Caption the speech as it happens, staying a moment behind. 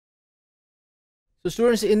So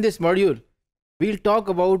students, in this module, we'll talk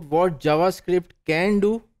about what JavaScript can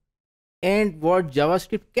do and what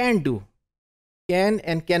JavaScript can do, can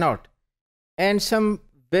and cannot, and some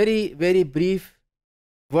very brief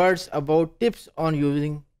words about tips on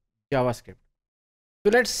using JavaScript.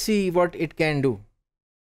 So let's see what it can do.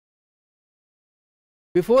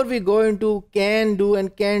 Before we go into can do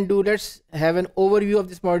and can do, let's have an overview of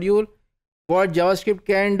this module. What JavaScript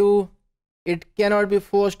can do: it cannot be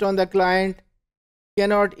forced on the client,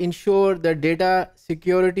 cannot ensure the data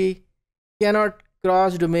security, cannot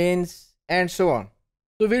cross domains, and so on.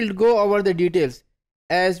 So we'll go over the details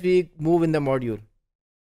as we move in the module.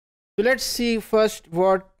 So let's see first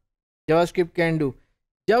what JavaScript can do.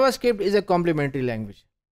 JavaScript is a complementary language.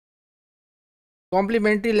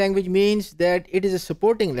 Complementary language means that it is a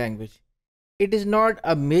supporting language. It is not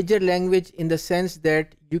a major language in the sense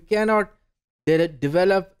that you cannot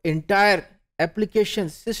develop entire application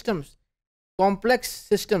systems, complex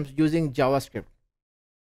systems using JavaScript.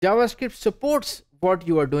 JavaScript supports what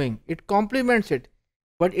you are doing. It complements it,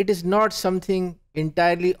 but it is not something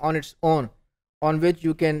entirely on its own on which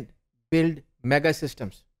you can build mega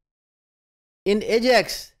systems. In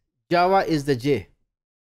Ajax, Java is the J.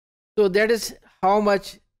 So that is how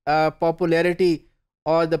much popularity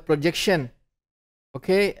or the projection,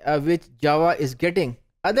 which Java is getting.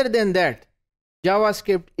 Other than that,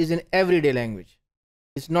 JavaScript is an everyday language.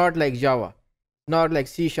 It's not like Java, not like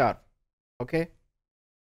C#. Okay.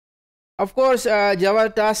 Of course, Java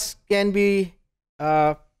tasks can be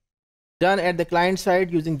done at the client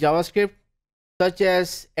side using JavaScript, such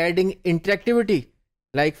as adding interactivity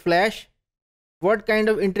like Flash. What kind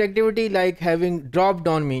of interactivity? Like having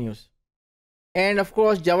drop-down menus. And of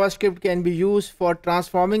course, JavaScript can be used for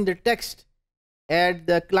transforming the text at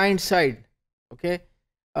the client side. Okay,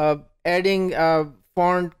 adding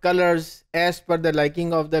font colors as per the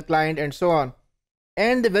liking of the client and so on.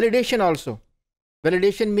 And the validation also.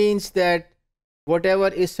 Validation means that whatever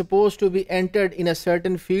is supposed to be entered in a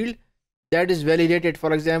certain field, that is validated.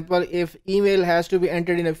 For example, if email has to be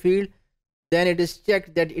entered in a field, then it is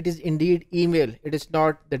checked that it is indeed email. It is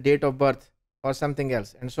not the date of birth or something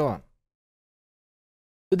else, and so on.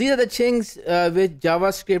 So these are the things which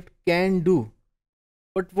JavaScript can do.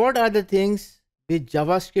 But what are the things which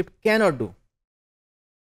JavaScript cannot do?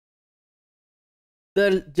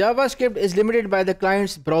 The JavaScript is limited by the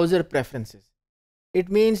client's browser preferences. It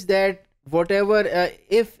means that whatever,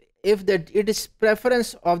 if it is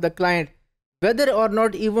preference of the client, whether or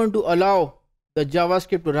not even to allow the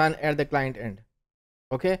JavaScript to run at the client end.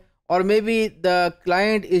 Okay, or maybe the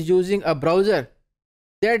client is using a browser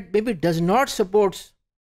that maybe does not support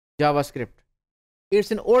JavaScript.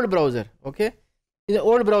 It's an old browser. Okay, it's an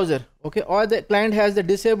old browser. Okay, or the client has the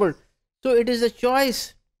disabled. So it is a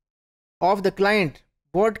choice of the client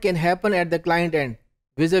what can happen at the client end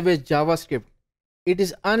vis-a-vis JavaScript. It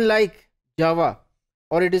is unlike Java,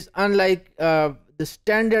 or it is unlike the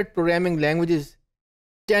standard programming languages.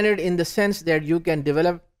 Standard in the sense that you can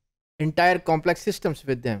develop entire complex systems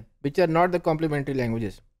with them, which are not the complementary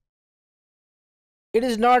languages. It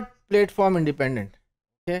is not platform independent.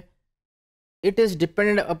 Okay, it is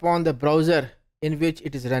dependent upon the browser in which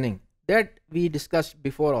it is running. That we discussed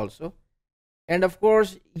before also. And of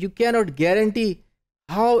course, you cannot guarantee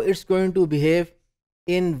how it's going to behave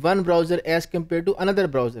in one browser as compared to another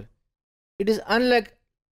browser. It is unlike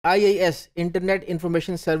IIS, Internet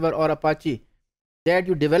Information Server, or Apache, that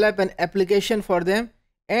you develop an application for them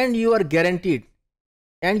and you are guaranteed,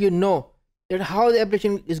 and you know that how the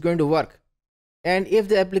application is going to work. And if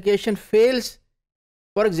the application fails,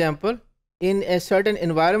 for example, in a certain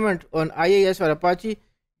environment on IIS or Apache,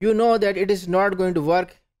 you know that it is not going to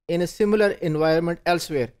work in a similar environment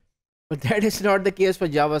elsewhere. But that is not the case for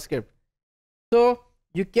JavaScript. So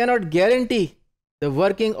you cannot guarantee the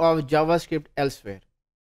working of JavaScript elsewhere,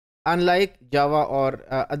 unlike Java or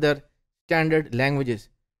other standard languages.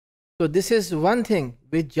 So this is one thing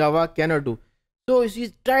which Java cannot do. So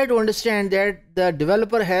you try to understand that the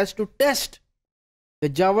developer has to test the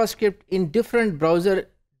JavaScript in different browser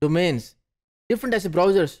domains, different types of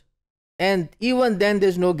browsers, and even then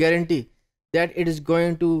there's no guarantee that it is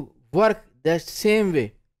going to work the same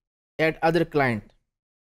way at other client.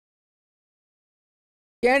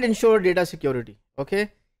 Can't ensure data security.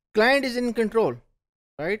 Okay, client is in control,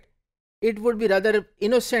 right? It would be rather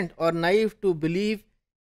innocent or naive to believe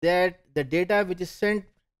that the data which is sent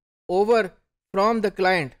over from the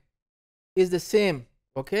client is the same.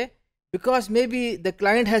 Okay, because maybe the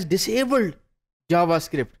client has disabled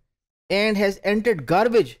JavaScript and has entered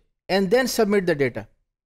garbage and then submit the data.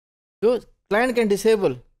 So client can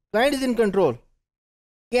disable. Client is in control.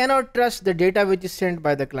 Cannot trust the data which is sent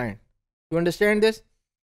by the client. You understand this?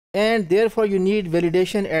 And therefore you need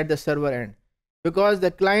validation at the server end, because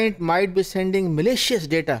the client might be sending malicious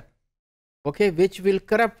data, okay, which will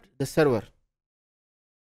corrupt the server.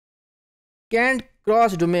 Can't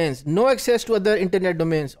cross domains, no access to other internet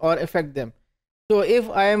domains or affect them. So if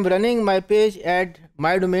I am running my page at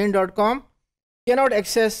mydomain.com, cannot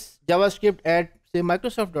access JavaScript at say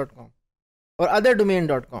Microsoft.com or other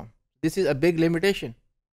domain.com. This is a big limitation.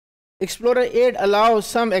 Explorer 8 allows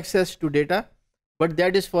some access to data, but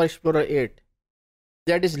that is for Explorer 8.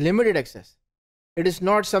 That is limited access. It is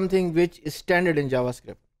not something which is standard in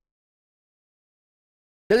JavaScript.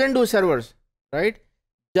 Doesn't do servers, right?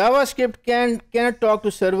 JavaScript cannot talk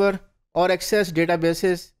to server or access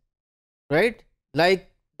databases, right?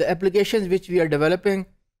 Like the applications which we are developing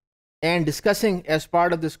and discussing as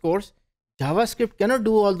part of this course, JavaScript cannot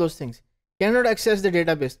do all those things, cannot access the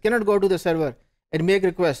database, cannot go to the server and make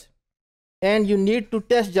requests. And you need to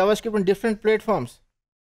test JavaScript on different platforms.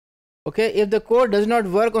 Okay, if the code does not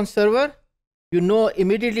work on server, you know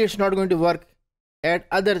immediately it's not going to work at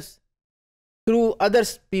others, through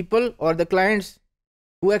others people or the clients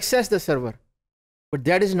who access the server. But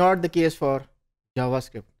that is not the case for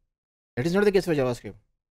JavaScript. That is not the case for JavaScript.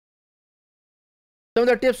 Some of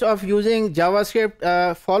the tips of using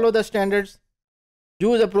JavaScript: follow the standards,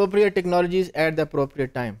 use appropriate technologies at the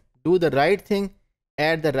appropriate time, do the right thing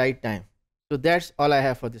at the right time. So that's all I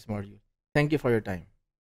have for this module. Thank you for your time.